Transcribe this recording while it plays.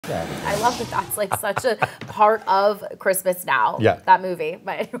I love that that's like such a part of Christmas now, that movie.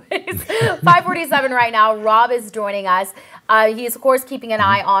 But anyways, 5:47 right now. Rob is joining us. He's, of course, keeping an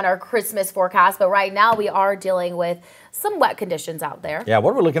eye on our Christmas forecast. But right now we are dealing with some wet conditions out there. Yeah,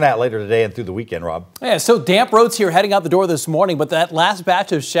 what are we looking at later today and through the weekend, Rob? Yeah, so damp roads here heading out the door this morning, but that last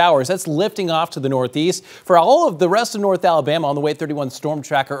batch of showers, that's lifting off to the northeast. For all of the rest of North Alabama on the Way 31 Storm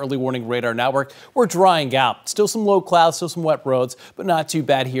Tracker early warning radar network, we're drying out. Still some low clouds, still some wet roads, but not too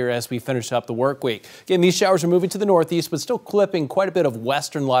bad here as we finish up the work week. Again, these showers are moving to the northeast, but still clipping quite a bit of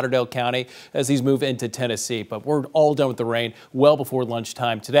western Lauderdale County as these move into Tennessee. But we're all done with the rain well before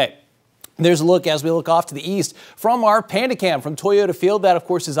lunchtime today. There's a look as we look off to the east from our Panda Cam from Toyota Field. That, of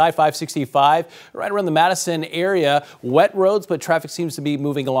course, is I-565 right around the Madison area. Wet roads, but traffic seems to be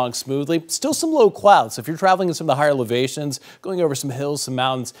moving along smoothly. Still some low clouds. So if you're traveling in some of the higher elevations, going over some hills, some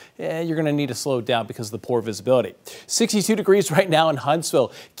mountains, you're going to need to slow down because of the poor visibility. 62 degrees right now in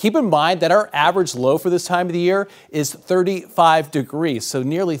Huntsville. Keep in mind that our average low for this time of the year is 35 degrees. So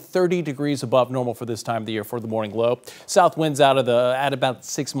nearly 30 degrees above normal for this time of the year for the morning low. South winds at about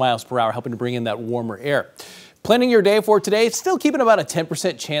 6 miles per hour, helping to bring in that warmer air. Planning your day for today, still keeping about a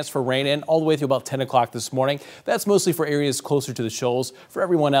 10% chance for rain in all the way through about 10 o'clock this morning. That's mostly for areas closer to the shoals. For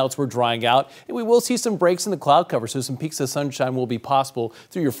everyone else, we're drying out, and we will see some breaks in the cloud cover, so some peaks of sunshine will be possible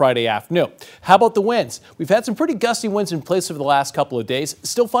through your Friday afternoon. How about the winds? We've had some pretty gusty winds in place over the last couple of days,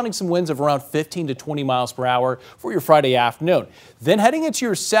 still finding some winds of around 15 to 20 miles per hour for your Friday afternoon. Then heading into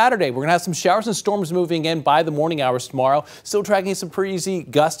your Saturday, we're going to have some showers and storms moving in by the morning hours tomorrow, still tracking some pretty easy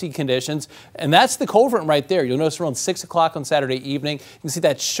gusty conditions, and that's the cold front right there. You'll notice around 6 o'clock on Saturday evening, you can see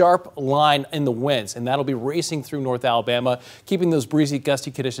that sharp line in the winds, and that'll be racing through North Alabama, keeping those breezy, gusty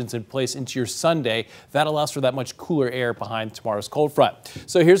conditions in place into your Sunday. That allows for that much cooler air behind tomorrow's cold front.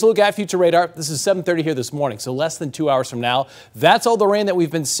 So here's a look at future radar. This is 7:30 here this morning, so less than 2 hours from now. That's all the rain that we've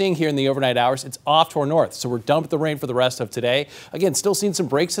been seeing here in the overnight hours. It's off to our north, so we're done with the rain for the rest of today. Again, still seeing some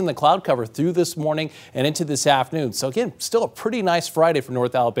breaks in the cloud cover through this morning and into this afternoon. So again, still a pretty nice Friday for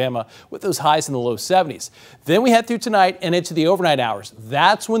North Alabama with those highs in the low 70s. Then we head through tonight and into the overnight hours.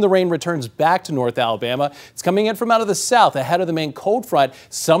 That's when the rain returns back to North Alabama. It's coming in from out of the south ahead of the main cold front.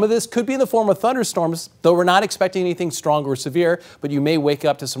 Some of this could be in the form of thunderstorms, though we're not expecting anything strong or severe, but you may wake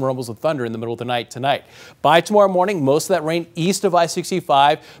up to some rumbles of thunder in the middle of the night tonight. By tomorrow morning, most of that rain east of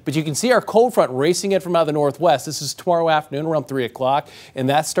I-65, but you can see our cold front racing in from out of the northwest. This is tomorrow afternoon around 3 o'clock, and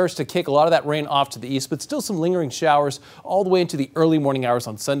that starts to kick a lot of that rain off to the east, but still some lingering showers all the way into the early morning hours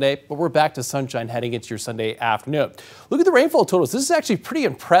on Sunday, but we're back to sunshine heading into your Sunday afternoon. Look at the rainfall totals. This is actually pretty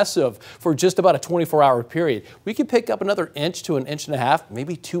impressive for just about a 24-hour period. We could pick up another inch to an inch and a half,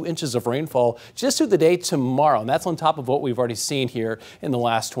 maybe 2 inches of rainfall just through the day tomorrow, and that's on top of what we've already seen here in the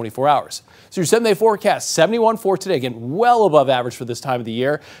last 24 hours. So your 7-day forecast, 71 for today, again, well above average for this time of the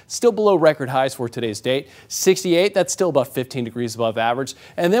year, still below record highs for today's date. 68, that's still about 15 degrees above average,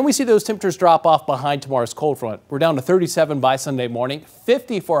 and then we see those temperatures drop off behind tomorrow's cold front. We're down to 37 by Sunday morning,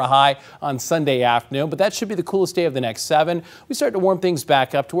 50 for a high on Sunday afternoon, but that should be the coolest day of the next 7. We start to warm things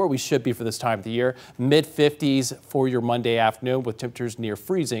back up to where we should be for this time of the year. Mid-50s for your Monday afternoon with temperatures near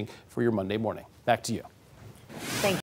freezing for your Monday morning. Back to you. Thank you.